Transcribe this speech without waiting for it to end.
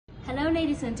Hello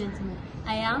ladies and gentlemen,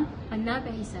 I am Anna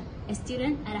Bahisa, a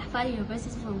student at Ahfad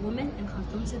University for Women in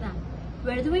Khartoum, Sudan.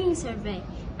 We are doing a survey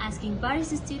asking various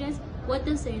students what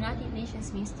does the United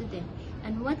Nations mean to them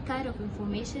and what kind of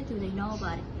information do they know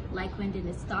about it, like when did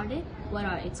it started, what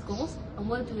are its goals, and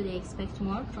what do they expect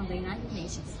more from the United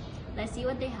Nations. Let's see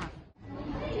what they have.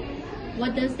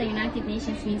 What does the United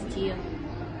Nations mean to you?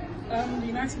 The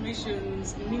United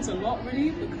Nations, it means a lot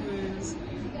really because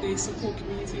they support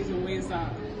communities in ways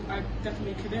that I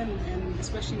definitely couldn't, and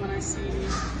especially when I see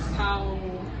how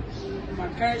my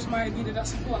parents might have needed that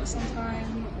support at some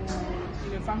time,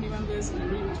 or family members, and it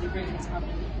really would be great to have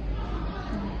them.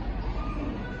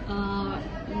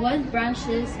 What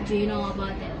branches do you know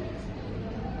about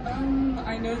them?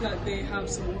 I know that they have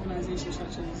some organizations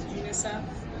such as UNICEF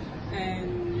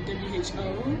and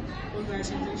WHO,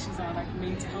 organizations that are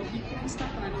made to help people and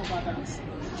stuff, and I know about that.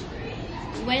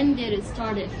 When did it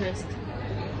start first?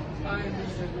 I don't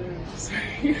know,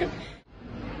 sorry.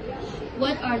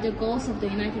 What are the goals of the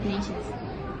United Nations?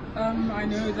 I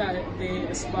know that they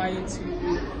aspire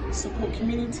to support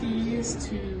communities,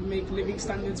 to make living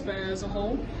standards better as a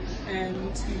whole,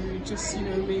 and to just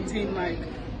maintain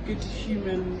good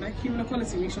human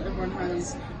equality, make sure everyone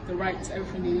has the right to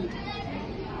everything they need.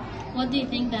 What do you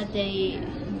think that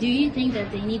do you think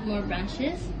that they need more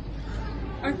branches?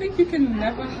 I think you can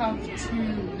never have too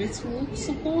little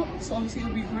support, so obviously it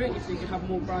would be great if they could have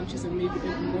more branches and maybe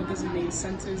open more designated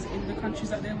centres in the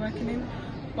countries that they're working in,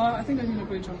 but I think they're doing a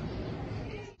great job.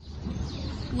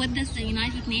 What does the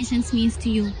United Nations mean to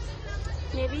you?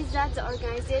 Maybe that the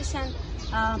organization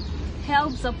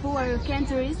helps the poorer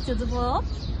countries to develop.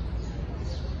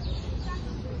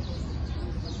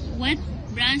 What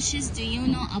branches do you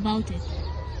know about it?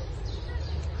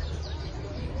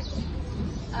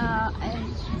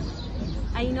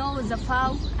 I know the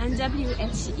FAO and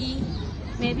WHE,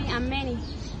 maybe, and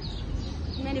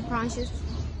many branches.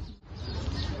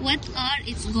 What are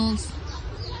its goals?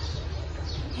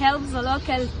 Help the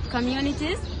local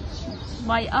communities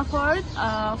by afford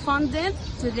funding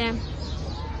to them.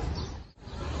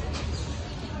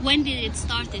 When did it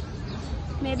start?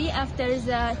 Maybe after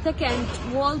the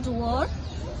Second World War.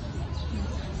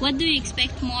 What do you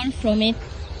expect more from it?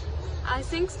 I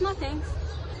think nothing.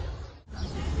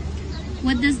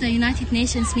 What does the United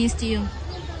Nations mean to you?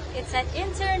 It's an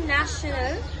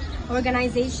international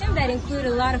organization that includes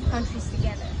a lot of countries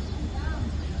together.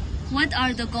 What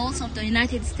are the goals of the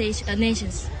United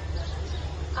Nations?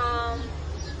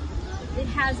 It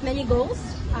has many goals.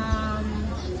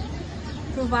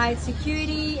 Provide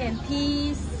security and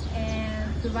peace,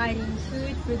 and providing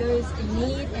food for those in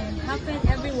need, and helping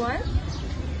everyone,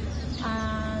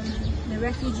 the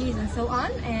refugees and so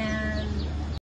on. And